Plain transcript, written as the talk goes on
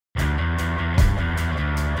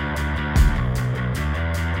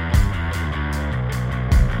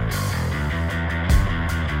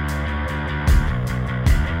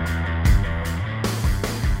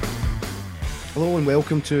and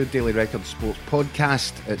welcome to Daily Record Sports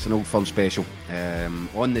Podcast. It's an Old Firm special.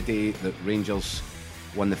 On the day that Rangers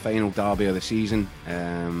won the final derby of the season,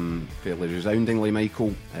 fairly resoundingly,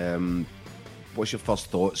 Michael, what's your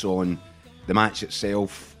first thoughts on the match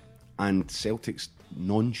itself and Celtic's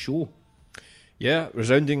non-show? Yeah,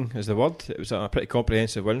 resounding is the word. It was a pretty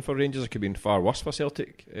comprehensive win for Rangers. It could have been far worse for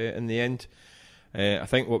Celtic in the end. I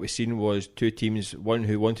think what we've seen was two teams, one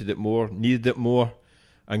who wanted it more, needed it more,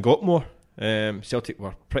 and got more. Celtic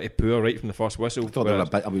were pretty poor right from the first whistle. I thought they were a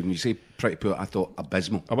bit. When you say pretty poor, I thought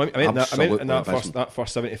abysmal. I meant in that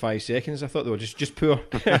first 75 seconds, I thought they were just poor.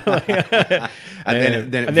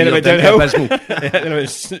 and then it went downhill. Then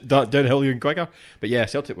it went downhill even quicker. But yeah,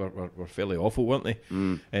 Celtic were fairly awful, weren't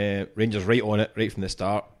they? Rangers right on it right from the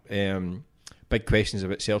start. Big questions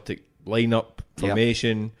about Celtic lineup,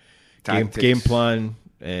 formation, game plan,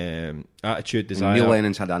 attitude, desire. Neil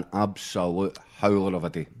Lennon's had an absolute howler of a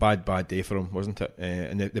day. Bad day for him, wasn't it?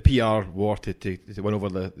 And the PR war to win over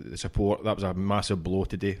the support, that was a massive blow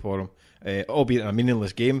today for him. Albeit a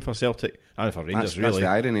meaningless game for Celtic and for Rangers, that's really.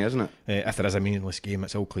 That's the irony, isn't it? If there is a meaningless game,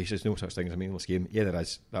 it's all cliche. There's no such thing as a meaningless game. Yeah, there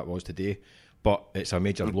is. That was today. But it's a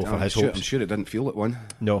major blow for his hopes. I'm sure it didn't feel like one.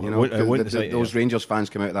 No, those Rangers fans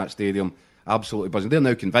come out of that stadium absolutely buzzing. They're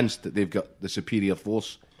now convinced that they've got the superior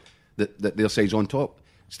force, that their side's on top.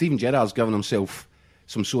 Stephen Gerrard's given himself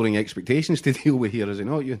some soaring expectations to deal with here, is he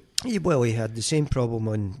not, you? Well, he had the same problem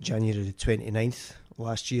on January the 29th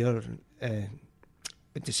last year,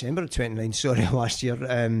 December 29th, sorry, last year.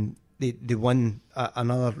 They won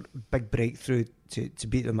another big breakthrough to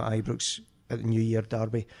beat them at Ibrox at the New Year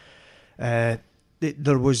derby.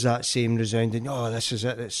 There was that same resounding, this is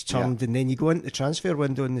it, it's turned. And then you go into the transfer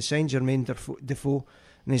window and they signed Jermaine Defoe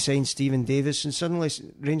and they signed Stephen Davis, and suddenly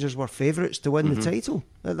Rangers were favourites to win the title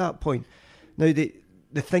at that point. Now,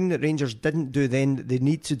 the thing that Rangers didn't do then that they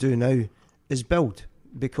need to do now is build,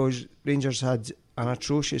 because Rangers had an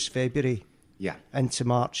atrocious February into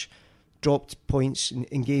March, dropped points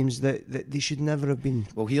in games that they should never have been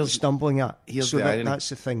stumbling at. That's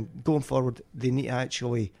the thing. Going forward, they need to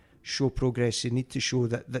actually show progress. They need to show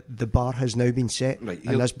that the bar has now been set,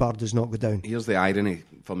 and this bar does not go down. Here's the irony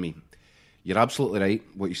for me. You're absolutely right,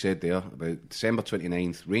 what you said there about December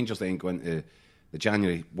 29th. Rangers then go into the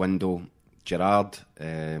January window. Gerrard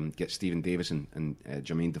gets Stephen Davis and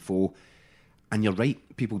Jermaine Defoe. And you're right,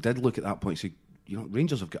 people did look at that point and say,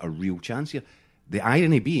 Rangers have got a real chance here. The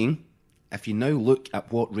irony being, if you now look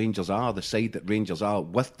at what Rangers are, the side that Rangers are,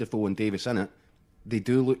 with Defoe and Davis in it, they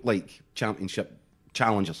do look like championship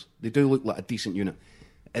challengers. They do look like a decent unit.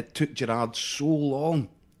 It took Gerrard so long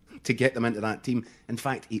to get them into that team. In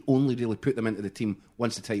fact, he only really put them into the team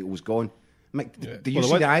once the title was gone. Mick, do you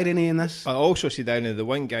see the irony in this? I also see the irony. The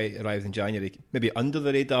one guy arrived in January, maybe under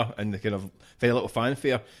the radar and the kind of very little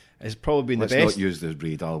fanfare, has probably been the best. Let's not use the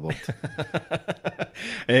radar word.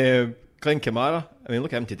 Glenn Kamara, I mean,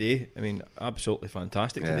 look at him today. I mean, absolutely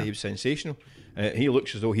fantastic today. He was sensational. He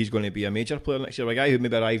looks as though he's going to be a major player next year. A guy who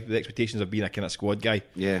maybe arrived with expectations of being a kind of squad guy.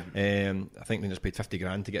 Yeah. I think Rangers paid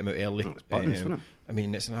 $50,000 to get him out early. It's buttons, isn't it? I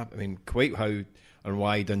mean, quite how and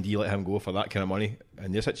why Dundee let him go for that kind of money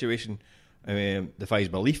in their situation. Defies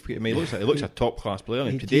belief. I mean, he looks a top class player.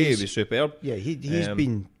 And today he was superb. Yeah, he's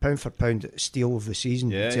been pound for pound steal of the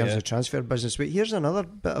season in terms of transfer business. But here's another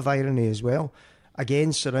bit of irony as well.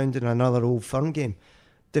 Again, surrounding another Old Firm game,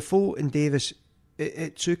 Defoe and Davis.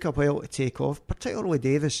 It took a while to take off, particularly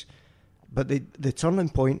Davis. But the turning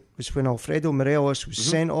point was when Alfredo Morelos was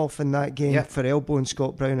sent off in that game for elbowing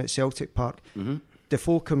Scott Brown at Celtic Park.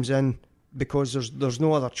 Defoe comes in because there's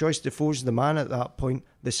no other choice. Defoe's the man at that point.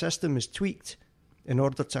 The system is tweaked in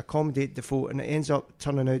order to accommodate Defoe, and it ends up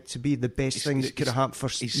turning out to be the best thing that could have happened for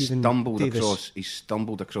Stephen Davis. He's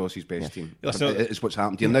stumbled across his best team. It's what's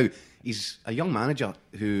happened here. Now, he's a young manager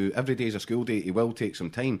who every day is a school day. He will take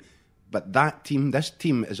some time. But this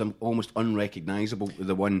team is almost unrecognisable to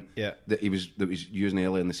the one that he was using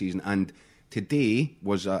earlier in the season. And today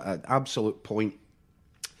was an absolute point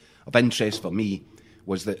of interest for me,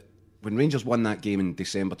 was that when Rangers won that game in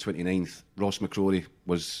December 29th, Ross McCrory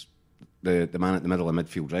was the man at the middle of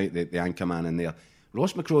midfield, right? The anchor man in there.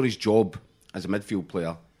 Ross McCrory's job as a midfield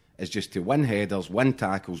player is just to win headers, win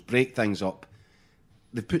tackles, break things up.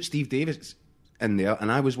 They've put Steve Davis in there,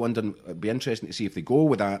 and I was wondering, it'd be interesting to see if they go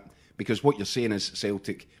with that. Because what you're saying is,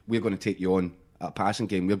 Celtic, we're going to take you on at a passing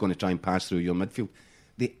game. We're going to try and pass through your midfield.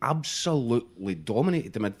 They absolutely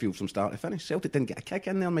dominated the midfield from start to finish. Celtic didn't get a kick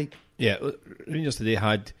in there, Mike. Yeah, Rangers today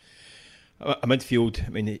had a midfield. I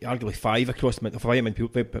mean, arguably five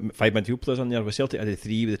midfield players on there. With Celtic, had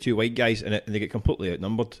three with the two wide guys in it, and they get completely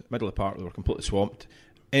outnumbered. Middle of the park, they were completely swamped.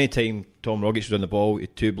 Anytime Tom Rogic was on the ball, he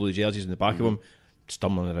had two blue jerseys in the back of him.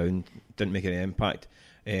 stumbling around, didn't make any impact.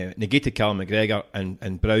 Negated Callum McGregor,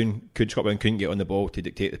 and Brown couldn't get on the ball to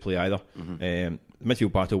dictate the play either. The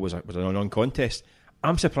midfield battle was a non-contest.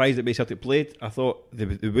 I'm surprised that Celtic played. I thought they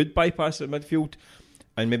would bypass the midfield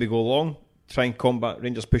and maybe go long, try and combat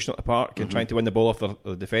Rangers pushing up the park and trying to win the ball off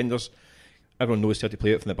their defenders. Everyone knows Celtic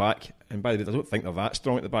play it from the back, and by the way, I don't think they're that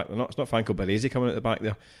strong at the back. It's not Franco Baresi coming at the back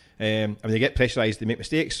there. They get pressurised, they make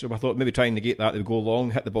mistakes. So I thought maybe try and negate that. They would go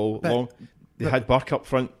long, hit the ball long. They had Burke up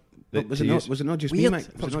front. Was it not just me, Mike?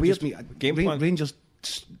 Was it not just me? Rangers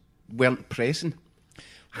weren't pressing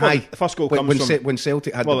high. The first goal comes from when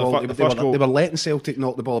Celtic had the ball. They were letting Celtic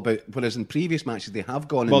knock the ball about, whereas in previous matches they have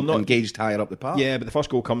gone and engaged higher up the park. Yeah, but the first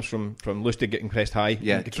goal comes from Lustig getting pressed high.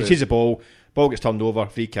 Yeah, he sees the ball gets turned over,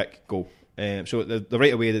 free kick, goal. So the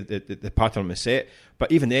right away the pattern was set.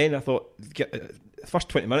 But even then, I thought the first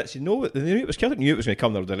 20 minutes, Celtic knew it was going to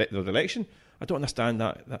come their direction. I don't understand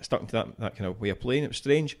that stuck into that kind of way of playing. It was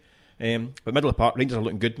strange. But middle of the park, Rangers are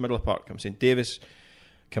looking good. Middle of the park, I'm saying Davis,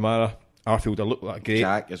 Kamara, Arfield are looking like great.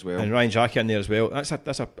 Jack as well, and Ryan Jack in there as well. That's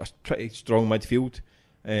a pretty strong midfield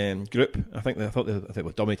group. I thought they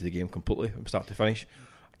dominated the game completely from start to finish.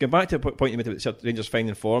 Going back to the point you made about Rangers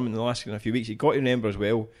finding form in the last few weeks, you've got to remember as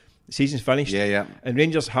well, the season's finished. Yeah. And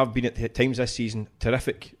Rangers have been at times this season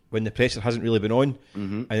terrific when the pressure hasn't really been on.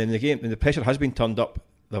 And in the game, when the pressure has been turned up,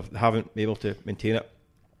 they haven't been able to maintain it.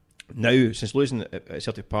 Now, since losing at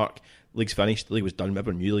Celtic Park, the league's finished. The league was done.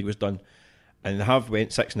 Everyone knew the league was done. And they have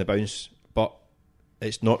went 6 in the bounce, but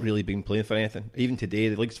it's not really been playing for anything. Even today,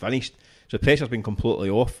 the league's finished. So the pressure's been completely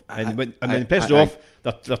off. And when the pressure's off,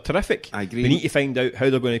 they're terrific. I agree. We need to find out how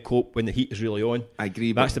they're going to cope when the heat is really on. I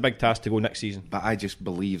agree. That's the big task to go next season. But I just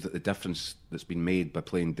believe that the difference that's been made by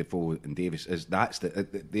playing Defoe and Davis is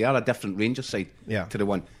they are a different Rangers side to the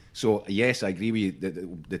one. So yes, I agree with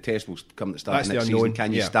you. The test will come at the start of next season.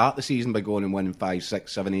 Can you start the season by going and winning 5,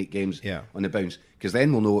 6, 7, 8 games on the bounce? Because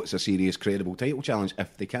then we'll know it's a serious, credible title challenge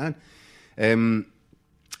if they can. In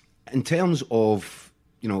terms of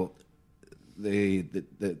the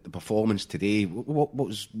performance today, what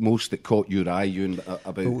was most that caught your eye,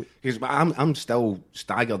 about? Because I'm still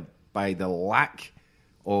staggered by the lack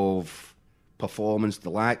of performance, the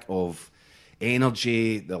lack of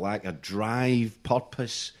energy, the lack of drive,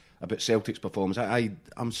 purpose about Celtic's performance.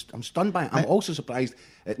 I'm stunned by it. I'm also surprised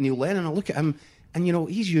at Neil Lennon. I look at him, and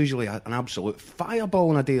he's usually an absolute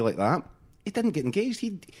fireball on a day like that. He didn't get engaged.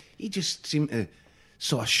 He just seemed to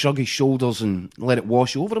sort of shrug his shoulders and let it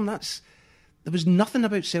wash over him. There was nothing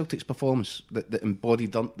about Celtic's performance that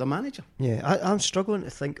embodied the manager. Yeah, I'm struggling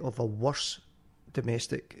to think of a worse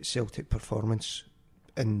domestic Celtic performance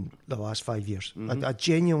in the last 5 years. I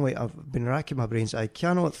genuinely, I've been racking my brains. I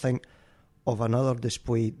cannot think of another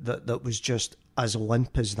display that was just as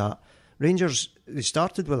limp as that. Rangers, they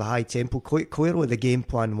started with a high tempo. Clearly the game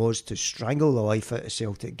plan was to strangle the life out of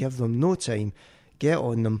Celtic, give them no time, get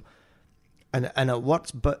on them, and it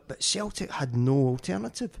worked. But Celtic had no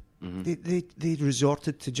alternative. They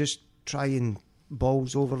resorted to just trying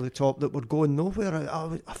balls over the top that were going nowhere.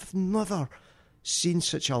 I've never seen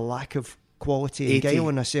such a lack of quality and guile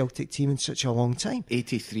in a Celtic team in such a long time.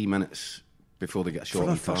 83 minutes before they get a shot on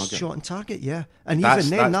target. For their first shot on target, yeah. And even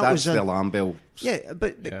then, that was the alarm bell. Yeah,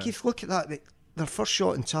 but Keith, look at that. Their first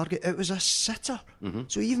shot on target, it was a sitter.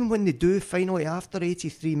 So even when they do finally, after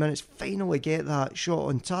 83 minutes, finally get that shot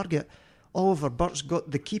on target, Oliver Burke's got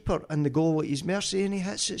the keeper and the goal at his mercy, and he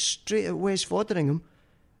hits it straight at Wes Foderingham.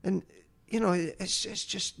 And, it's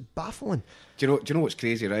just baffling. Do you know what's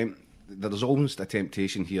crazy, right? There's almost a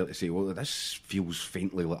temptation here to say, well, this feels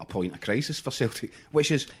faintly like a point of crisis for Celtic,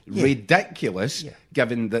 which is ridiculous,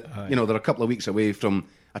 given that they're a couple of weeks away from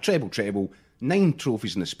a treble, 9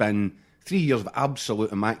 trophies in the spin, 3 years of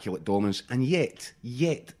absolute immaculate dominance, and yet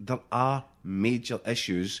there are major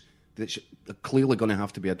issues that are clearly going to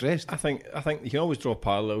have to be addressed. I think you can always draw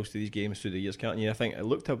parallels to these games through the years, can't you? I think it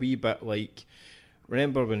looked a wee bit like,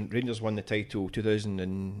 remember when Rangers won the title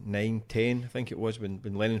 2009-10, I think it was, when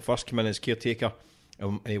Lennon first came in as caretaker,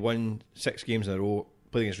 and he won 6 games in a row,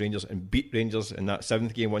 played against Rangers and beat Rangers in that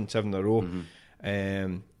 7th game, won 7 in a row.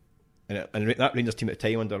 And that Rangers team at the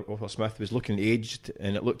time under Arthur Smith was looking aged,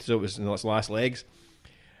 and it looked as though it was in its last legs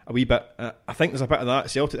a wee bit. I think there's a bit of that.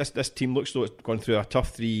 Celtic, this team looks as though it's gone through a tough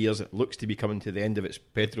 3 years. It looks to be coming to the end of its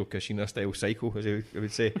Pedro Caixinha style cycle, as I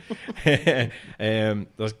would say.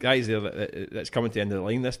 There's guys there that's coming to the end of the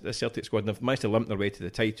line, this Celtic squad, and they've managed to limp their way to the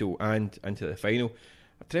title and into the final.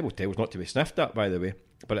 A treble title's not to be sniffed at, by the way,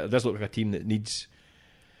 but it does look like a team that needs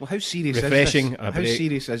how serious refreshing. How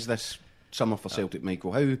serious is this summer for Celtic,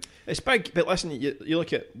 Michael? How it's big, but listen, you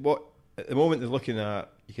look at what at the moment they're looking at.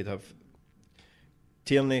 You could have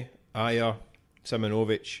Tierney, Ayer,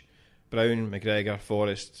 Simonovic, Brown, McGregor,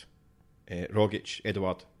 Forrest, Rogic,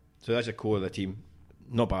 Edouard. So that's the core of the team.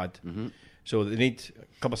 Not bad. Mm-hmm. So they need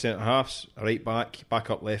a couple of centre halves, a right back,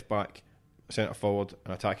 backup left back, centre forward,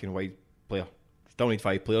 an attacking wide player. Still need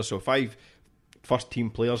 5 players, so 5 first team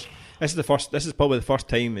players. This is probably the first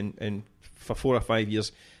time in for 4 or 5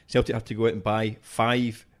 years Celtic have to go out and buy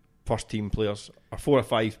 5 first team players or 4 or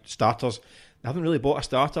 5 starters. They haven't really bought a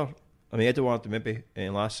starter. I mean, Edouard maybe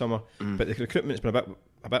last summer, but the recruitment's been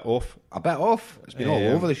a bit off. A bit off. It's been all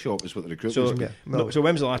over the shop. Is what the recruitment's been. So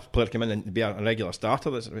when was the last player to come in and be a regular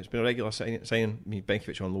starter? It's been a regular signing. I mean,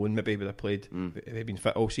 Benkovic on loan maybe would have played. They've been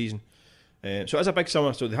fit all season. So it's a big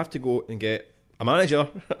summer. So they have to go and get a manager,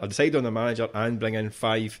 or decide on a manager, and bring in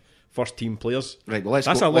 5 first team players. Right, well,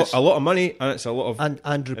 that's a lot of money, and it's a lot of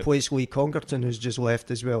and replace Lee Congerton, who's just left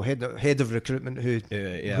as well, head of recruitment, who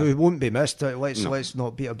won't be missed. Let's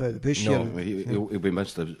not beat about the bush here. He'll be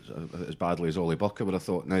missed as badly as Ollie Buck, I would have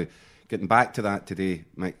thought. Now, getting back to that today,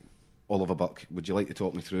 Mike, Oliver Buck, would you like to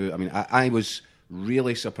talk me through? I mean, I was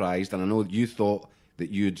really surprised, and I know you thought that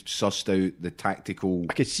you'd sussed out the tactical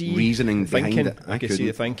reasoning behind it. I could see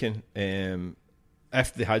the thinking.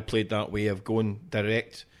 If they had played that way of going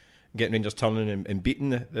direct, getting Rangers turning and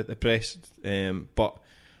beating the press, but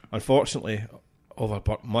unfortunately Oliver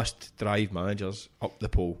Buck must drive managers up the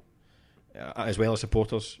pole, as well as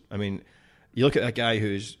supporters. I mean, you look at a guy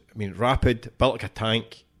who's rapid, built like a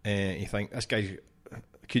tank, you think this guy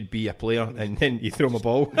could be a player, and then you throw him a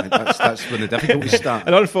ball. That's when the difficulties start.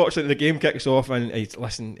 And unfortunately the game kicks off, and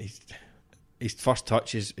his first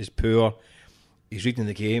touch is poor. He's reading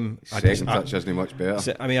the game. Second touch isn't much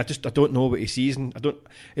better. I mean, I don't know what he sees.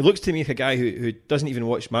 It looks to me like a guy who doesn't even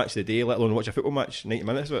watch match of the day, let alone watch a football match 90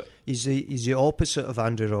 minutes of it. He's the opposite of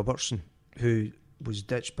Andrew Robertson, who was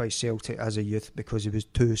ditched by Celtic as a youth because he was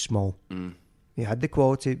too small. He had the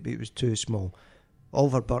quality, but he was too small.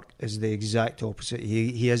 Oliver Burke is the exact opposite.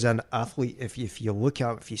 He is an athlete. If you look at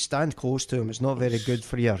him, if you stand close to him, it's not very good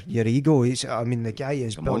for your ego. The guy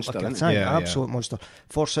is built monster, like a tank, absolute monster.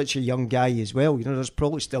 For such a young guy as well, there's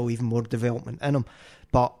probably still even more development in him.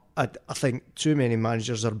 But I think too many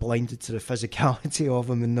managers are blinded to the physicality of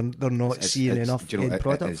him, and they're not seeing enough end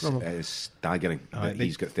product from him. It is staggering that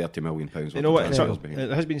he's got £30 million. You know what?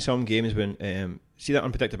 There has been some games when see that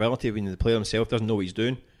unpredictability when the player himself doesn't know what he's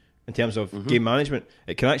doing. In terms of game management,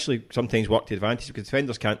 it can actually sometimes work to advantage because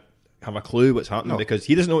defenders can't have a clue what's happening because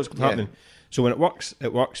he doesn't know what's happening. So when it works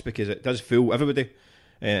because it does fool everybody.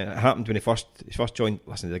 It happened when he first joined.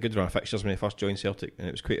 Listen, they had a good run of fixtures when he first joined Celtic, and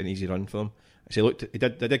it was quite an easy run for them. So they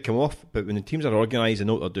did come off, but when the teams are organised and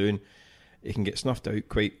know what they're doing, it can get snuffed out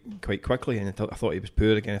quite quickly. And I thought he was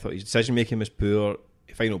poor again. I thought his decision making was poor.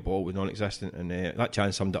 The final ball was non-existent, and that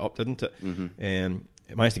chance summed it up, didn't it?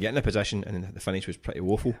 He managed to get in a position, and the finish was pretty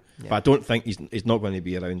woeful. But I don't think he's not going to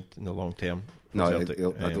be around in the long term. No, I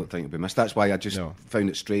don't think he'll be missed. That's why I just found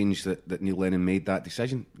it strange that Neil Lennon made that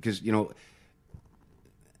decision, because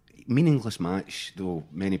meaningless match, though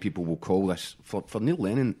many people will call this, for Neil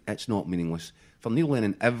Lennon it's not meaningless. For Neil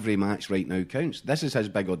Lennon, every match right now counts. This is his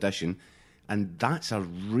big audition, and that's a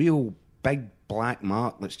real big black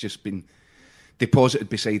mark that's just been deposited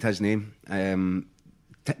beside his name. Can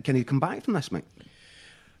he come back from this, Mike?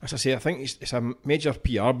 As I say, I think it's a major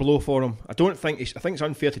PR blow for him. I think it's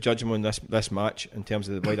unfair to judge him on this match in terms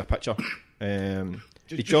of the wider picture.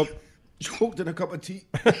 Choked in a cup of tea.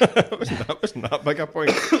 wasn't that big a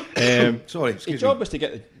point. Sorry, his job was to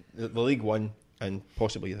get the League One and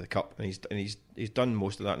possibly the Cup, and he's done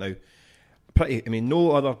most of that now.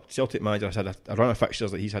 No other Celtic manager has had a run of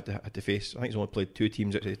fixtures that he's had to face. I think he's only played 2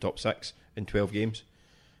 teams out of the top 6 in 12 games,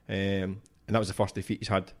 and that was the first defeat he's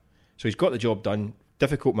had. So he's got the job done.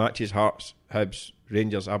 Difficult matches: Hearts, Hibs,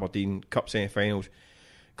 Rangers, Aberdeen, Cup semi-finals.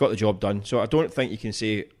 Got the job done. So I don't think you can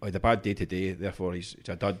say he had a bad day today, therefore he's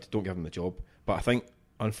a dud, don't give him the job. But I think,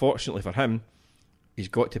 unfortunately for him, he's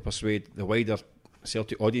got to persuade the wider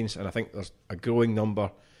Celtic audience, and I think there's a growing number,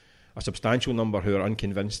 a substantial number, who are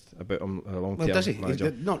unconvinced about him as a long-term manager. Well,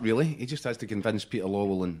 does he? Not really. He just has to convince Peter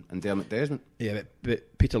Lawwell and Dermot Desmond. Yeah,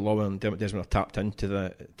 but Peter Lawwell and Dermot Desmond are tapped into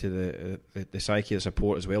the psyche of the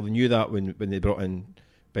support as well. They knew that when they brought in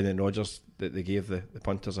Brendan Rodgers, that they gave the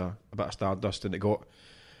punters a bit of stardust, and it got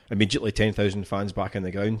immediately 10,000 fans back in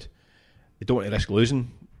the ground. They don't want to risk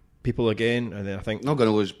losing people again, and then I think not going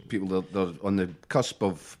to lose people. They're on the cusp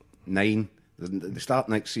of 9. They start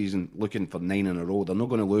next season looking for 9 in a row. They're not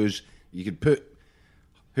going to lose. You could put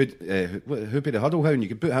Who'd be the huddle hound? You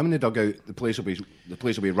could put him in the dugout. The place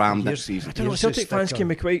will be rammed next season. I don't know. Celtic fans can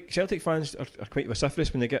be quite. Celtic fans are quite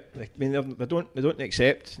vociferous when they get. I mean, they don't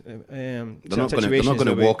accept. They're not going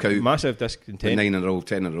to walk out massive discontent. 9 in a row,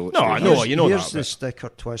 10 in a row. No, you know that. Here's the stick or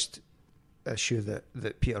twist issue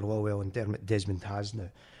that Peter Lilwell and Dermot Desmond has now.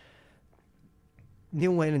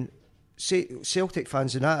 Neil Lennon. Celtic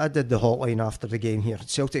fans, and I did the hotline after the game here.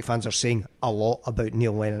 Celtic fans are saying a lot about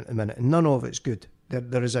Neil Lennon at the minute, and none of it's good.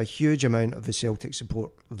 There is a huge amount of the Celtic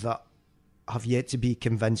support that have yet to be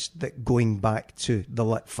convinced that going back to the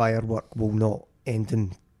lit firework will not end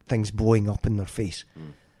in things blowing up in their face.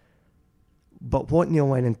 But what Neil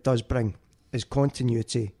Lennon does bring is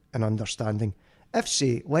continuity and understanding. If,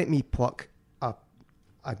 say, let me pluck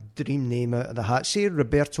a dream name out of the hat, say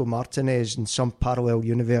Roberto Martinez in some parallel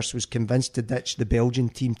universe was convinced to ditch the Belgian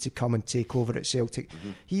team to come and take over at Celtic,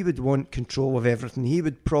 he would want control of everything. He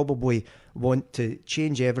would probably want to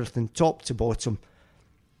change everything top to bottom.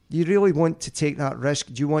 Do you really want to take that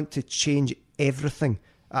risk? Do you want to change everything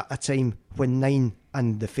at a time when 9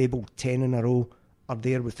 and the fabled 10 in a row are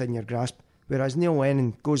there within your grasp? Whereas Neil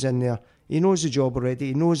Lennon goes in there, he knows the job already,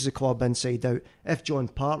 he knows the club inside out. If John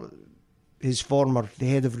Part, the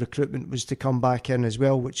head of recruitment, was to come back in as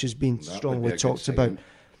well, which has been strongly talked about,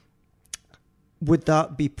 would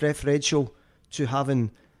that be preferential to having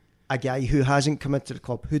a guy who hasn't come into the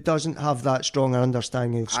club, who doesn't have that stronger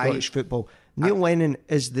understanding of Scottish football? Neil Lennon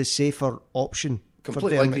is the safer option for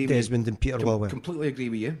Dermot Desmond and Peter Lilwell. Completely agree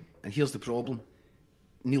with you. And here's the problem.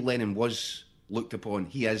 Neil Lennon was looked upon,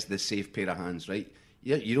 he is the safe pair of hands, right?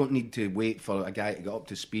 You don't need to wait for a guy to get up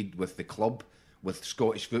to speed with the club, with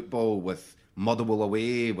Scottish football, with Motherwell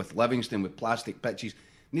away, with Livingston, with plastic pitches.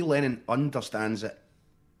 Neil Lennon understands it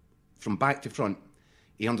from back to front.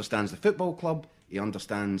 He understands the football club. He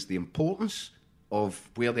understands the importance of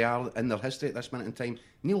where they are in their history at this minute in time.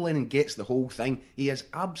 Neil Lennon gets the whole thing. He is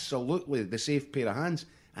absolutely the safe pair of hands.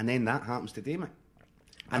 And then that happens to Damon.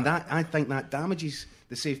 And that, I think that damages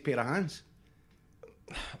the safe pair of hands.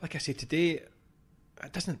 Like I said today,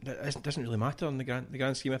 it doesn't really matter in the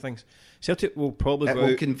grand scheme of things. Celtic will probably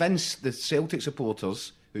will convince the Celtic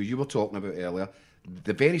supporters who you were talking about earlier,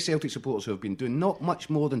 the very Celtic supporters who have been doing not much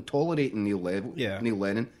more than tolerating Neil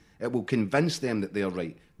Lennon. It will convince them that they're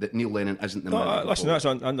right, that Neil Lennon isn't the man. Listen,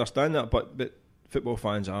 I understand that, but football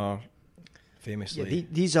fans are famously... Yeah,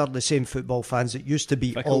 these are the same football fans that used to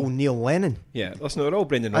be all Neil Lennon. Yeah, listen, they're all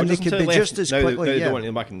Brendan Rodgers. And they could be just as quickly... Now they don't want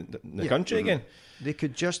him back in the country again. They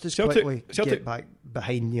could just as quickly get back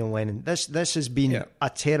behind Neil Lennon. This has been a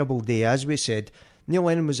terrible day, as we said. Neil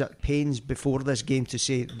Lennon was at pains before this game to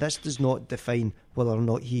say this does not define whether or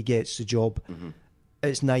not he gets the job.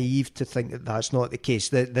 It's naive to think that that's not the case.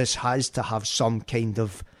 That this has to have some kind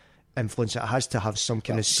of influence. It has to have some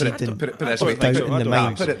kind of seed in the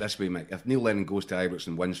mind. Put it this way, Mick. If Neil Lennon goes to Ibrox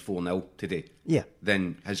and wins 4-0 today,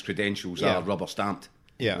 then his credentials are rubber stamped.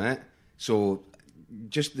 Right? So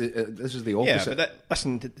just this is the opposite. Yeah,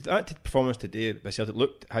 but that performance today by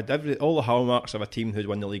Celtic had all the hallmarks of a team who's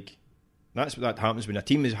won the league. That's what that happens when a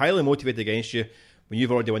team is highly motivated against you when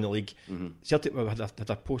you've already won the league. Celtic had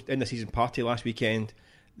a post end of season party last weekend.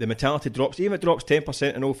 The mentality drops. Even if it drops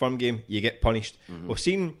 10% in Old Firm game, you get punished. We've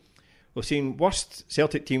seen worst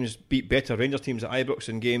Celtic teams beat better Rangers teams at Ibrox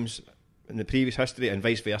in games in the previous history, and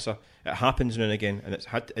vice versa. It happens now and again,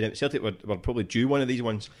 and Celtic were probably due one of these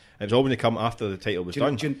ones. It was all going to come after the title was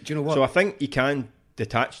done. Do you know what? So I think you can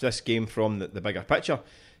detach this game from the bigger picture.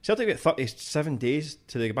 Celtic get 37 days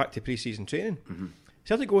to go back to pre-season training.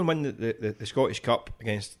 Celtic go and win the Scottish Cup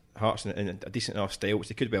against Hearts in a decent enough style, which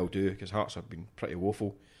they could well do because Hearts have been pretty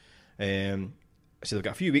woeful. So they've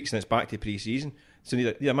got a few weeks and it's back to pre-season. So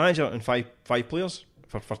need a manager and five players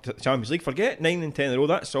for the Champions League. Forget 9 and 10 in a row.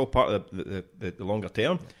 That's all part of the longer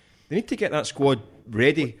term. They need to get that squad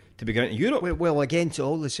ready to be going into Europe. Well, again, to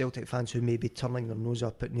all the Celtic fans who may be turning their nose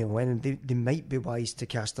up at Neil Lennon, they might be wise to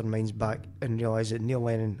cast their minds back and realise that Neil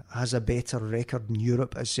Lennon has a better record in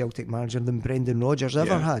Europe as Celtic manager than Brendan Rodgers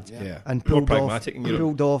ever had. And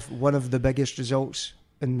pulled off one of the biggest results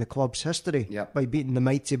in the club's history by beating the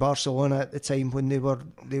mighty Barcelona at the time when they were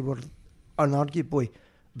unarguably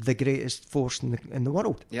the greatest force in the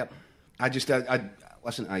world. I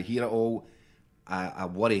listen, I hear it all. I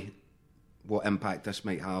worry what impact this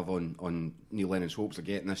might have on Neil Lennon's hopes of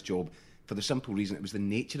getting this job, for the simple reason it was the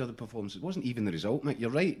nature of the performance. It wasn't even the result, Mick. You're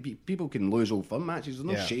right. People can lose Old Firm matches.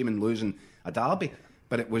 There's no shame in losing a derby,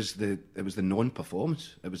 but it was the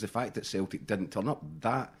non-performance. It was the fact that Celtic didn't turn up.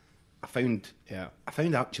 That I found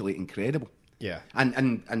actually incredible.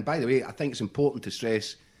 And by the way, I think it's important to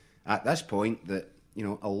stress at this point that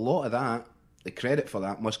a lot of that, the credit for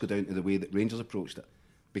that must go down to the way that Rangers approached it.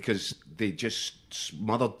 because they just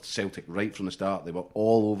smothered Celtic right from the start. They were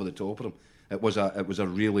all over the top of them. It was a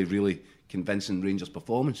really, really convincing Rangers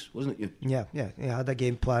performance, wasn't it? Yeah. They had a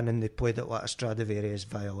game plan and they played it like a Stradivarius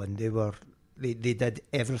violin. They did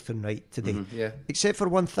everything right today, except for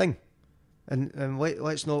one thing. And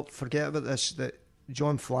let's not forget about this, that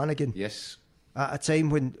John Flanagan, yes, at a time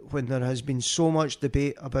when there has been so much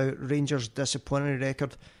debate about Rangers' disciplinary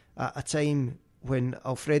record, at a time when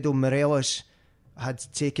Alfredo Morelos had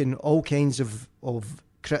taken all kinds of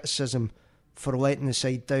criticism for letting the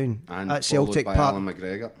side down and at Celtic by Park. Alan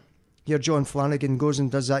McGregor. Here John Flanagan goes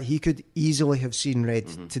and does that. He could easily have seen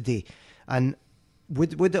red today. And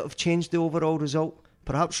would it have changed the overall result?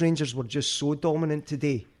 Perhaps Rangers were just so dominant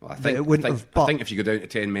today that it wouldn't have. But I think if you go down to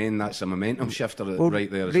 10 men, that's a momentum shifter right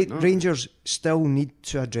there. Rangers still need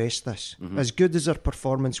to address this. As good as their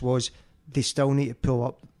performance was, they still need to pull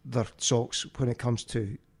up their socks when it comes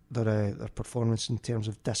to their performance in terms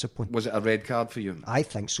of discipline. Was it a red card for you? I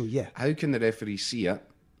think so, yeah. How can the referee see it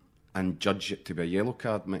and judge it to be a yellow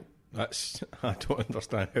card, Mick? I don't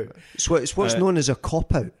understand how. It's what's known as a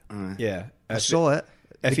cop-out. Yeah. I saw it.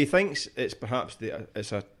 If he thinks it's perhaps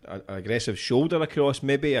it's an aggressive shoulder across,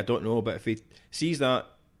 maybe, I don't know, but if he sees that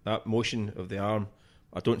motion of the arm,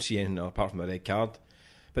 I don't see anything apart from a red card.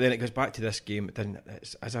 But then it goes back to this game.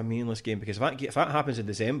 It's a meaningless game, because if that happens in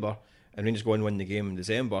December and Rangers go and win the game in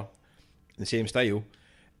December in the same style,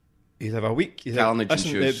 you'd have a week.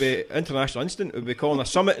 It'd be international instant. It would be calling a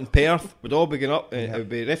summit in Perth. We'd all be going up. It would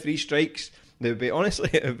be referee strikes. There would be, honestly,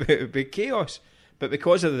 it would be chaos. But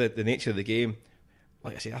because of the nature of the game,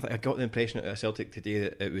 like I say, I got the impression at Celtic today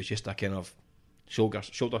that it was just a kind of shoulder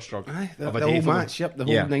shrug. The whole match, the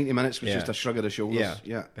whole 90 minutes was just a shrug of the shoulders.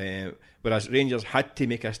 Whereas Rangers had to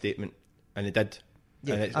make a statement, and they did.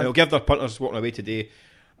 Yeah. And I'll give their punters walking away today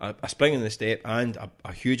a spring in the step and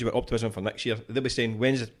a huge amount of optimism for next year. They'll be saying,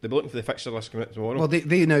 they'll be looking for the fixture list coming out tomorrow. Well,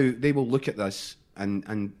 they will look at this,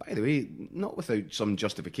 and by the way, not without some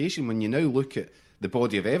justification, when you now look at the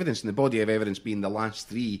body of evidence, and the body of evidence being the last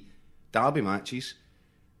 3 derby matches,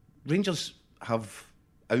 Rangers have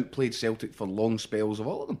outplayed Celtic for long spells of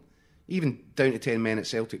all of them, even down to 10 men at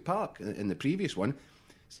Celtic Park in the previous one.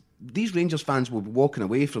 These Rangers fans will be walking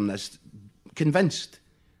away from this convinced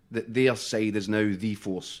that their side is now the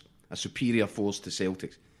force, a superior force to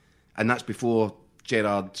Celtic's. And that's before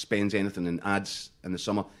Gerrard spends anything in ads in the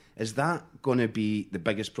summer. Is that going to be the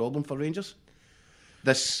biggest problem for Rangers?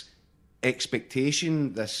 This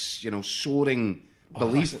expectation, this soaring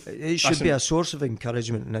belief. It should be a source of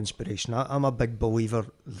encouragement and inspiration. I'm a big believer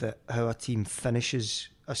that how a team finishes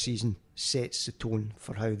a season sets the tone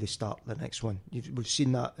for how they start the next one. We've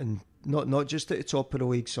seen that, and not just at the top of the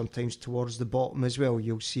league, sometimes towards the bottom as well.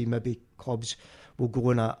 You'll see maybe clubs will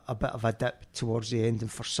go in a bit of a dip towards the end,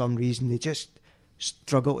 and for some reason they just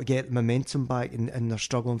struggle to get the momentum back, and they're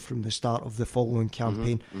struggling from the start of the following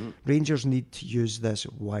campaign. Rangers need to use this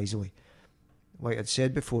wisely. Like I'd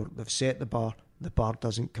said before, they've set the bar. The bar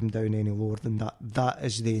doesn't come down any lower than that. That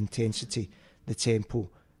is the intensity, the tempo,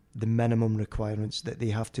 the minimum requirements that they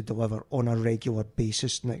have to deliver on a regular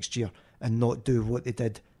basis next year, and not do what they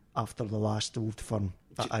did after the last Old Firm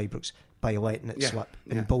at Ibrox by letting it slip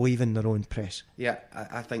and believing their own press. Yeah,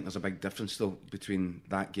 I think there's a big difference though between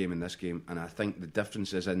that game and this game, and I think the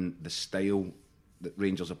difference is in the style that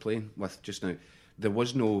Rangers are playing with just now. There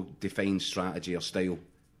was no defined strategy or style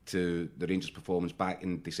to the Rangers' performance back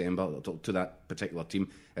in December to that particular team.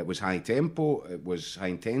 It was high tempo, it was high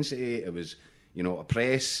intensity, it was a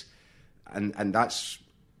press, and that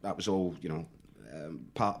was all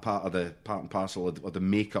part and parcel of the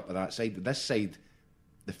makeup of that side. This side,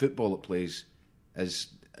 the football it plays is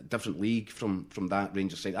a different league from that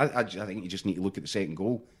Rangers side. I think you just need to look at the second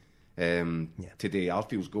goal today,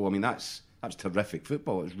 Arfield's goal. I mean, that's terrific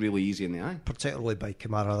football. It was really easy in the eye. Particularly by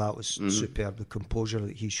Kamara, that was superb. The composure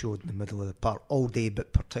that he showed in the middle of the park all day,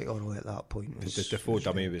 but particularly at that point. The Defoe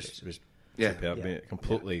dummy was superb. Yeah.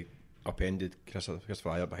 Completely upended Christopher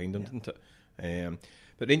Ayer behind him, didn't it?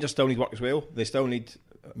 But Rangers still need work as well. They still need,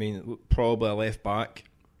 probably a left back,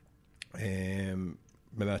 maybe an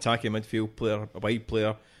attacking midfield player, a wide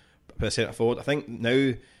player, a centre forward. I think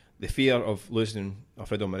now the fear of losing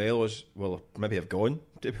Alfredo Morelos will maybe have gone,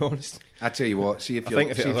 to be honest. I tell you what, if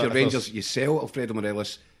you're Rangers, you sell Alfredo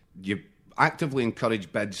Morelos, you actively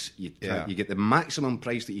encourage bids, you get the maximum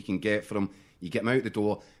price that you can get for him, you get him out the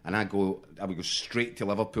door, and I would go straight to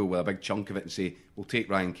Liverpool with a big chunk of it and say, we'll take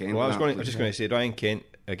Ryan Kent. Well, I was just going to say, Ryan Kent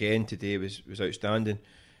again today was outstanding.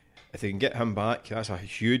 If they can get him back, that's a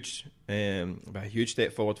huge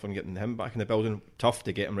step forward for getting him back in the building. Tough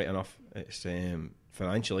to get him right enough. It's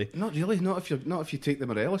financially. Not really. Not if you take the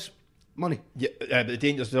Morelos money. Yeah, but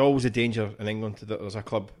there's always a danger in England that there's a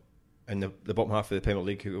club in the bottom half of the Premier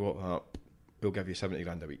League who go, we'll give you 70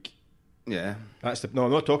 grand a week. Yeah, no,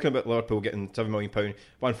 I'm not talking about Liverpool getting £7 million,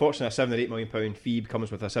 but unfortunately a £7 or £8 million fee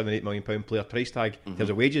comes with a £7 or £8 million player price tag in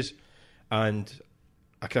terms of wages, and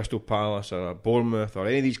a Crystal Palace or a Bournemouth or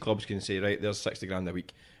any of these clubs can say, right, there's 60 grand a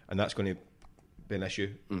week, and that's going to be an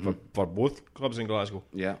issue for both clubs in Glasgow.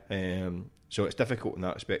 Yeah. So it's difficult in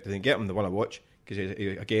that respect. I think get him the one I watch, because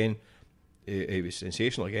he was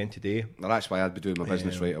sensational again today. Well, that's why I'd be doing my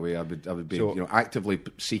business right away. I would be actively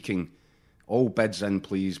seeking all bids in,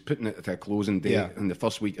 please, putting it to a closing day in the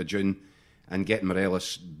first week of June, and getting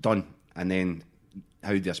Morelos done. And then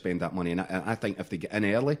how do I spend that money? And I think if they get in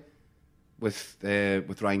early with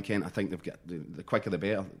Ryan Kent, I think they've got the quicker the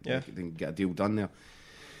better. Yeah. They can get a deal done there.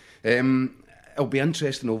 It'll be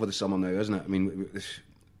interesting over the summer now, isn't it? I mean,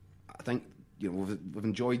 I think we've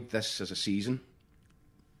enjoyed this as a season,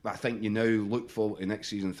 but I think you now look forward to next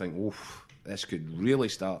season and think, this could really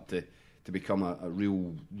start to become a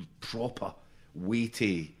real proper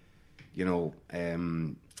weighty,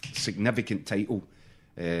 significant title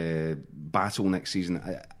battle next season.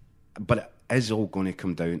 But it is all going to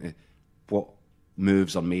come down to what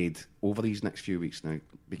moves are made over these next few weeks now,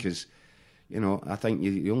 because I think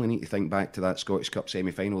you only need to think back to that Scottish Cup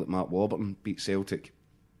semi-final that Mark Warburton beat Celtic,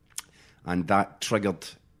 and that triggered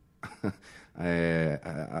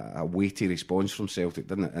a weighty response from Celtic,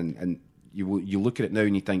 didn't it? And you look at it now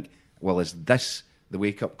and you think, well, is this the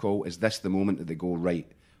wake-up call? Is this the moment that they go, right,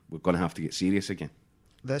 we're going to have to get serious again?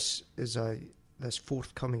 This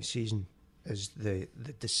forthcoming season is the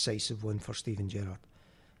decisive one for Steven Gerrard.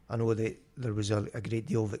 I know that there was a great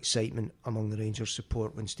deal of excitement among the Rangers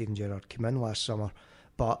support when Steven Gerrard came in last summer,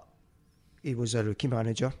 but he was a rookie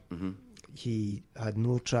manager. Mm-hmm. He had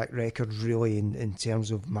no track record really in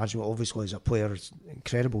terms of management. Obviously as a player, it's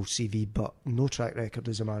incredible CV, but no track record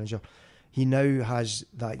as a manager. He now has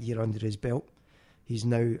that year under his belt. He's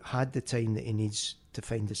now had the time that he needs to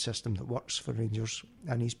find a system that works for Rangers,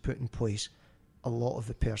 and he's put in place a lot of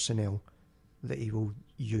the personnel that he will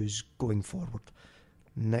use going forward.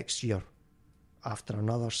 Next year, after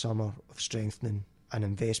another summer of strengthening and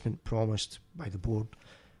investment promised by the board,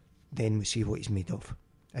 then we see what he's made of,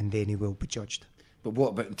 and then he will be judged. But what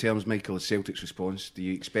about in terms, Michael, of Celtic's response? Do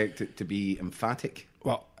you expect it to be emphatic?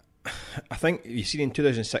 Well, I think you see in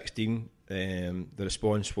 2016, the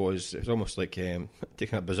response was, it was almost like taking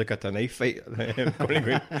a bazooka to a knife fight, going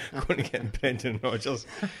to get Brendan Rodgers.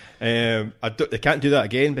 They can't do that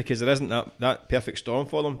again, because there isn't that perfect storm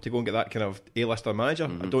for them to go and get that kind of A-lister manager.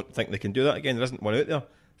 Mm-hmm. I don't think they can do that again. There isn't one out there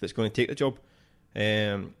that's going to take the job.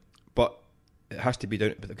 But it has to be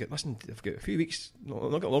down. But they've got a few weeks.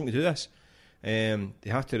 Not got long to do this. They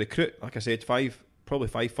have to recruit, like I said, probably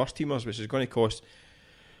five first teamers, which is going to cost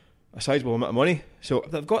a sizable amount of money. So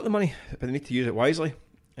they've got the money, but they need to use it wisely.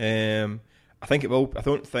 I think it will. I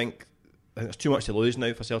think there's too much to lose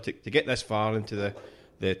now for Celtic to get this far into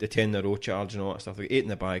the 10 in a row charge and all that stuff. They've got 8 in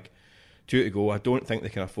the bag, 2 to go. I don't think they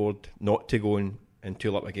can afford not to go and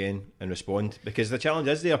tool up again and respond, because the challenge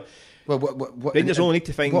is there. Well, what Rangers only need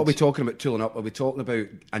to find. What are we talking about tooling up? Are we talking about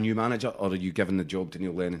a new manager, or are you giving the job to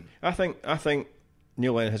Neil Lennon? I think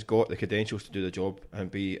Neil Lennon has got the credentials to do the job and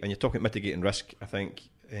you're talking mitigating risk. I think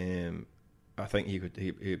he'd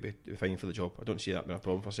be fine for the job. I don't see that being a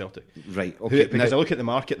problem for Celtic. Right. Okay. Because I look at the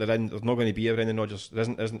market they're in. There's not going to be a Brendan Rodgers. There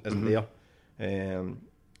isn't mm-hmm. there.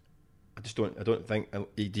 I don't think.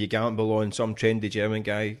 Do you gamble on some trendy German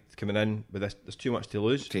guy coming in with this? There's too much to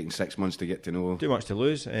lose. Taking 6 months to get to know. Too much to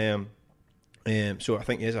lose. So I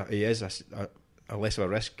think he is a less of a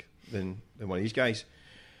risk than one of these guys.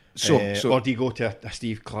 Or do you go to a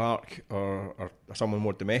Steve Clark or someone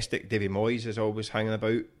more domestic? Davy Moyes is always hanging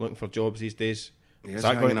about looking for jobs these days. Is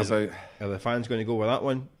that hanging about? Are the fans going to go with that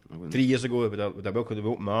one? 3 years ago, would I welcome them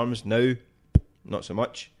with open arms? Now, not so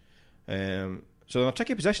much. So they're in a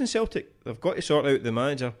tricky position, Celtic. They've got to sort out the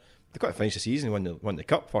manager. They've got to finish the season and win the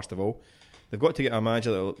cup, first of all. They've got to get a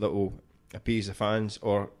manager that will appease the fans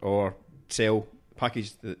or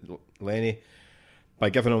package Lenny by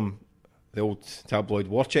giving them the old tabloid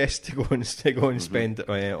war chest to go and mm-hmm. spend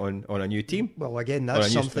on a new team. Well, again,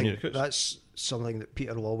 that's something that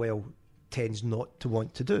Peter Lawwell tends not to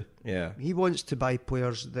want to do. Yeah, he wants to buy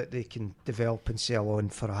players that they can develop and sell on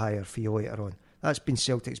for a higher fee later on. That's been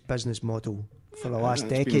Celtic's business model for the last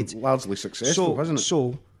decade. Been largely successful, hasn't it?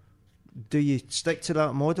 So, do you stick to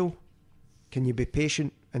that model? Can you be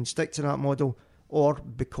patient and stick to that model? Or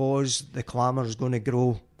because the clamour is going to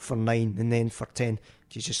grow for 9 and then for 10, do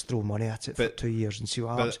you just throw money at it for 2 years and see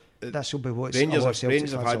what happens? This will be what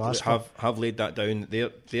Rangers have laid that down.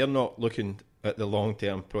 They're not looking at the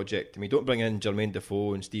long-term project. I mean, don't bring in Jermaine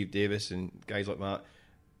Defoe and Steve Davis and guys like that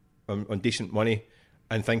on decent money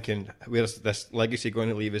and thinking, where's this legacy going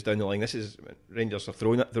to leave us down the line? This is Rangers are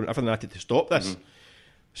throwing everything at it to stop this. Mm-hmm.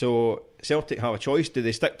 So Celtic have a choice. Do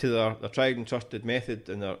they stick to their tried and trusted method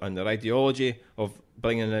and their ideology of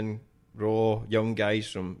bringing in raw young guys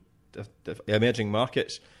from the emerging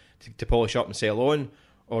markets to polish up and sell on,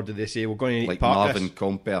 or do they say we're going to need like to park Marvin this?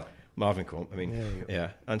 Comper? Marvin Comp, I mean,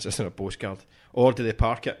 yeah, answers on a postcard. Or do they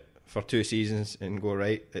park it for 2 seasons and go,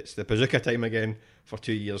 right, it's the Bazooka time again for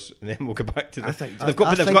 2 years, and then we'll go back to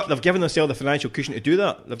they've given themselves the financial cushion to do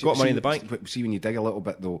that. They've got money in the bank. See, when you dig a little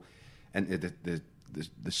bit though into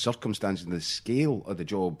the circumstances and the scale of the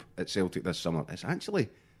job at Celtic this summer, it's actually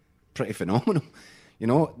pretty phenomenal. You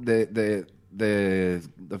know, they've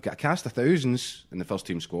got a cast of thousands in the first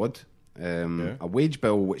team squad, a wage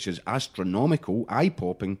bill which is astronomical,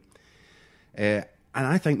 eye-popping, and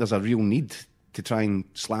I think there's a real need to try and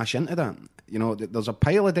slash into that. You know, there's a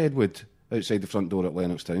pile of deadwood outside the front door at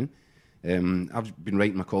Lennoxtown. I've been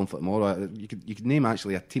writing my column for tomorrow. You could name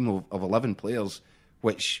actually a team of 11 players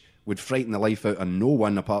which would frighten the life out of no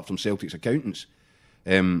one apart from Celtic's accountants.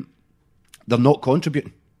 They're not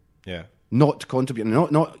contributing. Yeah. Not contributing.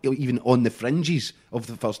 Not even on the fringes of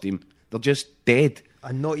the first team. They're just dead.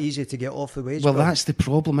 And not easy to get off the wage. Well, that's the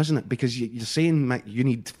problem, isn't it? Because you're saying, Mick, you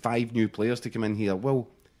need 5 new players to come in here. Well,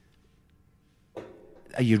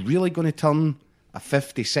 are you really going to turn a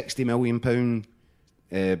 50, 60 million pound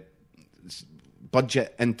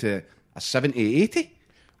budget into a 70, 80?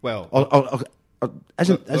 Well, or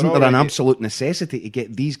isn't there an absolute necessity to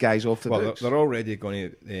get these guys off the books? They're already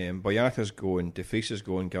going to. Boyata's going, De Vries is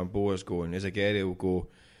going, Gamboa's going, Izagirre will go.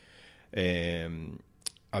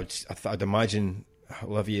 I'd imagine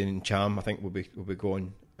Olivier and Cham, I think, will be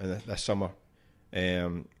going this summer.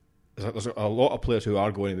 There's a lot of players who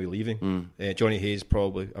are going to be leaving. Johnny Hayes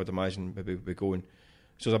probably, I would imagine, maybe will be going.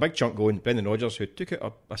 So there's a big chunk going. Brendan Rodgers, who took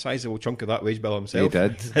out a sizable chunk of that wage bill himself, he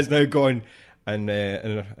did. has now gone and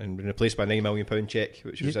been replaced by a £9 million cheque,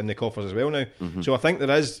 which was in the coffers as well now. Mm-hmm. So I think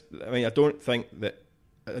there is. I mean, I don't think that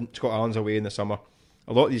Scott Allen's away in the summer.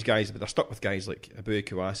 A lot of these guys, but they're stuck with guys like Abu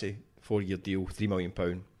Kouassi, 4-year deal, £3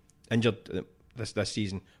 million, injured this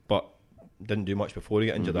season, but didn't do much before he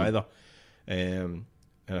got injured either. And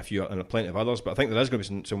plenty of others. But I think there is going to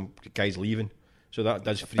be some guys leaving. So that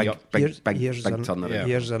does free up. Here's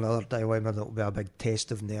another dilemma that will be a big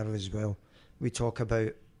test of nerve as well. We talk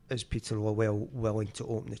about, is Peter Lawwell willing to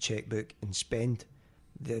open the chequebook and spend?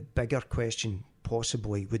 The bigger question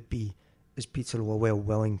possibly would be, is Peter Lawwell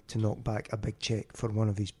willing to knock back a big cheque for one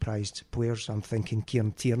of his prized players? I'm thinking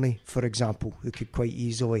Kieran Tierney, for example, who could quite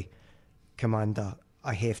easily command a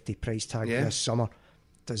hefty price tag this summer.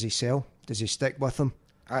 Does he sell? Does he stick with him?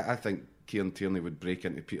 I think Kieran Tierney would break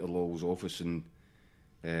into Peter Lawwell's office and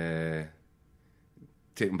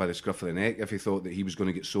take him by the scruff of the neck if he thought that he was going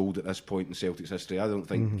to get sold at this point in Celtic's history. I don't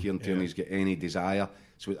think Kieran Tierney's got any desire.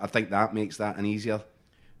 So I think that makes that an easier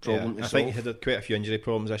problem to solve. I think he had quite a few injury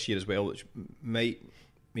problems this year as well, which might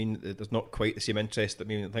mean that there's not quite the same interest. I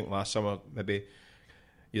mean, I think last summer maybe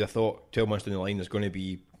you'd have thought 12 months down the line there's going to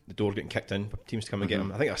be the door getting kicked in for teams to come and get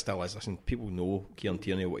him. I think that still is. Listen, people know Kieran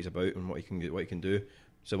Tierney, what he's about and what he can do.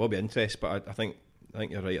 So there will be interest, but I think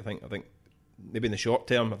you're right. I think maybe in the short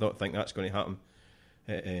term, I don't think that's going to happen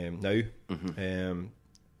now.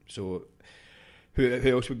 So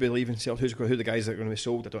who else would be leaving? Who are the guys that are going to be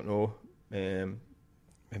sold? I don't know.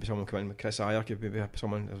 Maybe someone come in with Chris Ayer, could maybe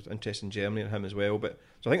someone who's interested in Germany and him as well. But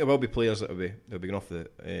so I think there will be players that will be going off out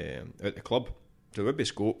the club. So there would be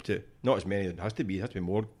scope to, not as many as there has to be. There has to be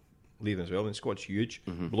more leaving as well. And the squad's huge,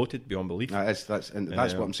 bloated beyond belief. That's what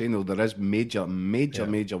I'm saying though. There is major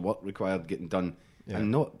work required getting done. Yeah.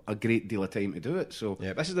 And not a great deal of time to do it. So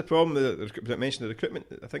this is the problem that I mentioned, the recruitment.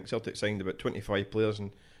 I think Celtic signed about 25 players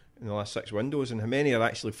in the last 6 windows, and how many are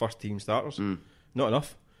actually first team starters? Not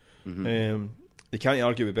enough. You can't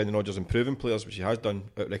argue with Brendan Rodgers improving players, which he has done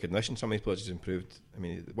out of recognition. Some of these players he's improved. I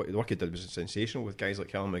mean, the work he did was sensational with guys like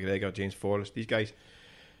Callum McGregor, James Forrest, these guys.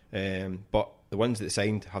 But the ones that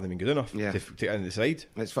signed haven't been good enough to get into the side.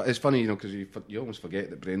 It's funny, because you almost forget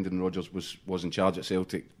that Brendan Rodgers was in charge at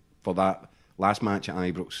Celtic for that last match at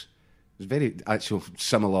Ibrox. It was very actual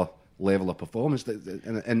similar level of performance.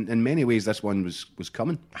 In many ways, this one was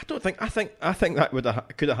coming. I think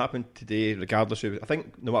that could have happened today, regardless of. I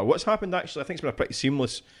think no matter what's happened, actually, I think it's been a pretty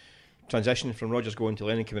seamless transition from Rodgers going to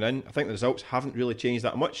Lennon coming in. I think the results haven't really changed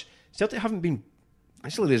that much. Celtic haven't been.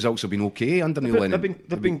 Actually, the results have been okay under Neil Lennon.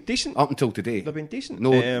 They've been decent up until today. They've been decent.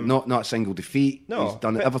 No, not a single defeat. No, he's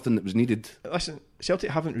done everything that was needed. Listen,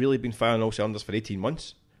 Celtic haven't really been firing all cylinders for 18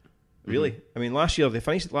 months. Really, I mean, last year they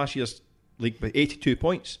finished last year's league by 82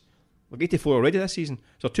 points. We're 84 already this season,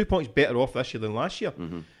 so 2 points better off this year than last year.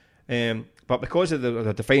 But because of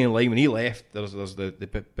the defining line when he left, there's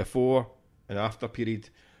the before and after period,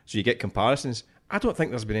 so you get comparisons. I don't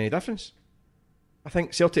think there's been any difference. I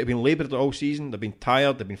think Celtic have been laboured all season. They've been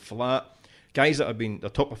tired. They've been flat. Guys that have been their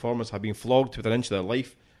top performers have been flogged within an inch of their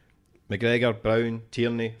life. McGregor, Brown,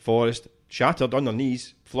 Tierney, Forrest, shattered on their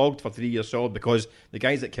knees, flogged for 3 years solid because the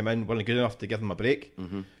guys that came in weren't good enough to give them a break.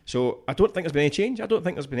 So I don't think there's been any change. I don't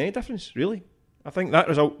think there's been any difference, really. I think that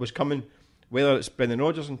result was coming, whether it's Brendan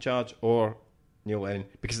Rodgers in charge or Neil Lennon,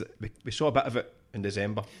 because we saw a bit of it in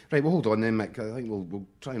December. Right, well, hold on then, Mick. I think we'll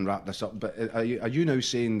try and wrap this up. But are you now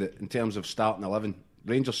saying that in terms of starting 11,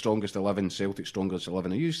 Rangers strongest 11, Celtic strongest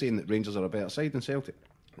 11, are you saying that Rangers are a better side than Celtic?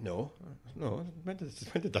 No. When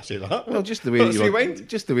did I say that? Well, just the way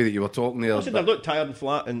that you were talking there. I said they look tired and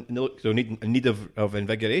flat, and they look in need of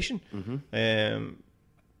invigoration.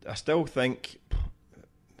 I still think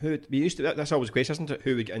that's always a question, isn't it?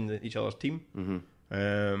 Who would get in each other's team?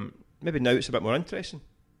 Maybe now it's a bit more interesting.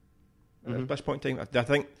 At this point in time, I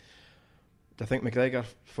think McGregor,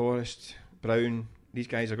 Forrest, Brown, these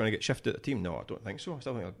guys are going to get shifted at the team. No, I don't think so. I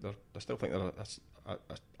still think they're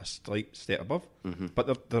a slight step above,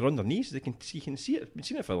 but they're on their knees. You can see it. We've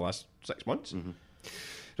seen it for the last 6 months.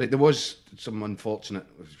 Right, there was some unfortunate.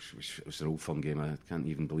 It was an old fun game. I can't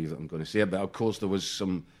even believe that I'm going to say it, but of course there was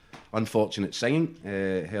some unfortunate signing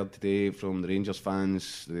heard today from the Rangers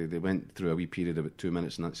fans. They went through a wee period of about 2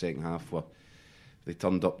 minutes in that second half where they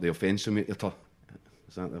turned up the offensometer.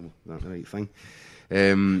 Is that the right thing?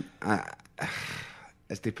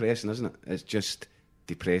 It's depressing, isn't it? It's just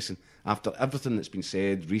depressing. After everything that's been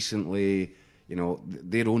said recently, you know,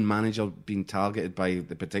 their own manager being targeted by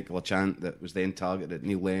the particular chant that was then targeted at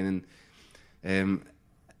Neil Lennon.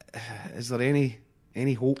 Is there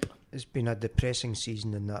any hope? It's been a depressing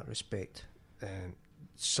season in that respect.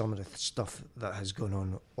 Some of the stuff that has gone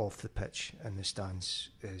on off the pitch in the stands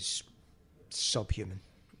is subhuman,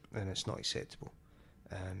 and it's not acceptable.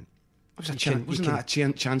 Wasn't that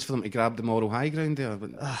a chance for them to grab the moral high ground there?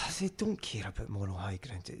 They don't care about moral high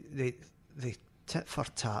ground. They tit for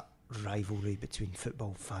tat rivalry between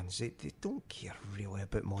football fans. They don't care really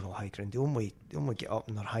about moral high ground. They only get up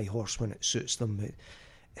on their high horse when it suits them.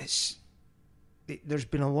 There's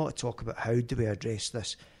been a lot of talk about how do we address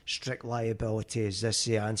this strict liability. Is this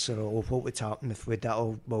the answer? Or what would happen if we did that?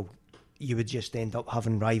 Well, you would just end up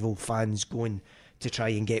having rival fans going to try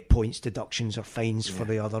and get points deductions or fines for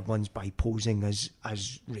the other ones by posing as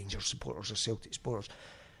Rangers supporters or Celtic supporters.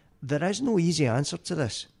 There is no easy answer to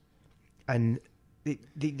this, and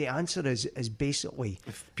the answer is basically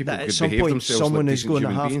that at some point someone is going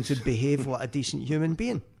to have to behave like a decent human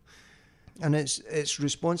being, and it's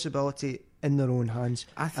responsibility in their own hands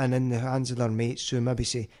and in the hands of their mates who maybe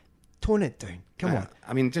say, tone it down, come on.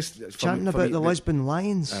 I mean, just chanting about the Lisbon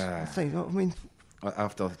Lions.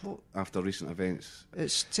 After recent events,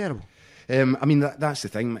 it's terrible. I mean, that's the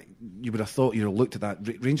thing. You would have thought, looked at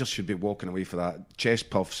that. Rangers should be walking away for that.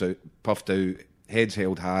 Chest puffed out, heads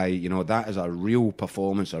held high. You know, that is a real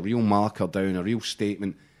performance, a real marker down, a real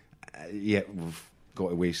statement. Yet we've got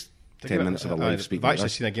to waste 10 minutes of our life speaking. I've actually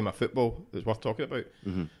seen a game of football that's worth talking about.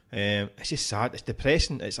 It's just sad. It's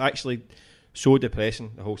depressing. It's actually so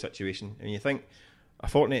depressing, the whole situation. And you think, a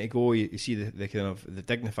fortnight ago, you see the kind of the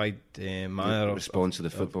dignified manner of response to the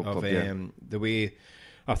football club, the way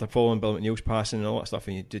after following Bill McNeil's passing and all that stuff,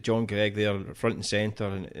 and you did John Gregg there front and centre,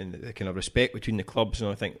 and the kind of respect between the clubs. And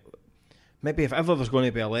I think maybe if ever there's going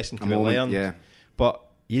to be a lesson to be learned, but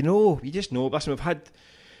you just know. Listen, we've had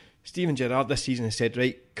Steven Gerrard this season has said,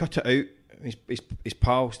 right, cut it out. His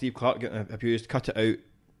pal Steve Clark getting abused, cut it out.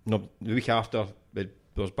 No, the week after,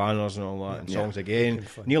 those banners and all that, and songs again.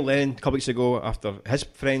 Neil Lennon, a couple of weeks ago, after his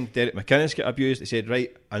friend Derek McInnes got abused, they said,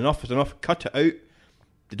 right, enough is enough, cut it out.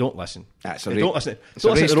 They don't listen. They don't listen. They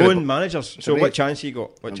don't listen to their own managers. So what chance you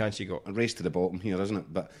got? A race to the bottom here, isn't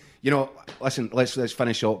it? But, listen, let's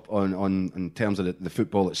finish up on in terms of the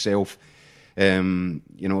football itself.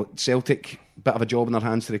 Celtic, bit of a job in their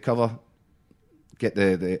hands to recover, get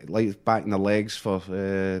the life back in their legs for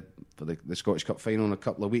the Scottish Cup final in a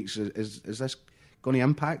couple of weeks. Is this going to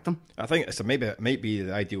impact them? I think it might be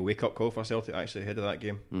the ideal wake-up call for Celtic actually ahead of that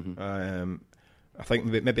game. I think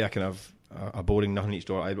maybe I can have a boring nothing each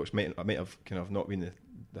door at Ibrox might have kind of not been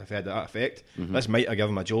the had that effect. This might have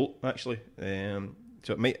given them a jolt actually.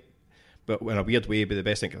 So it might, but in a weird way, be the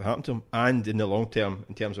best thing that could happen to them. And in the long term,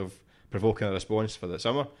 in terms of provoking a response for the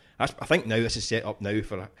summer, I think now this is set up now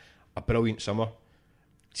for a brilliant summer.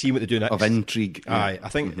 See what they do next. Of intrigue. Aye, I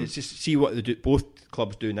think it's just see what they do. Both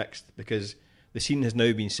clubs do next, because the scene has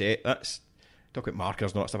now been set. talk about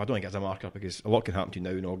markers and all that stuff. I don't think it's a marker because a lot can happen to you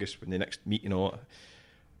now in August when the next meet and all that.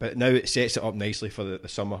 But now it sets it up nicely for the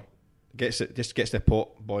summer. Gets the pot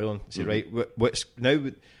boiling. Say, right, what's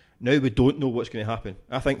now we don't know what's going to happen.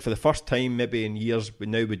 I think for the first time maybe in years, we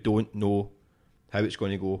don't know how it's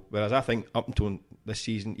going to go. Whereas I think up until this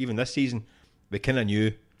season, we kind of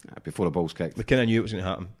knew. Before the ball's kicked. We kind of knew it was going to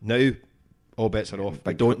happen. Now, all bets are off.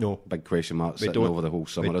 We don't know. Big question mark sitting over the whole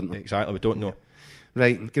summer, isn't there? Exactly, we don't know.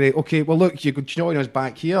 Right, great. Okay, well, look, you could join us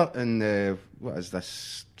back here in, what is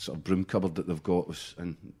this sort of broom cupboard that they've got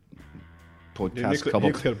and podcast cupboard.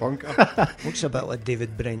 Nuclear bunker. Looks a bit like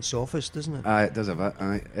David Brent's office, doesn't it? It does a bit,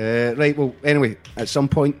 right, well, anyway, at some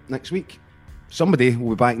point next week, somebody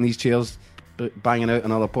will be back in these chairs banging out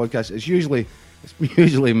another podcast. It's usually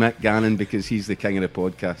Mick Gannon because he's the king of the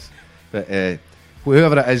podcast. But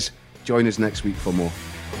whoever it is, join us next week for more.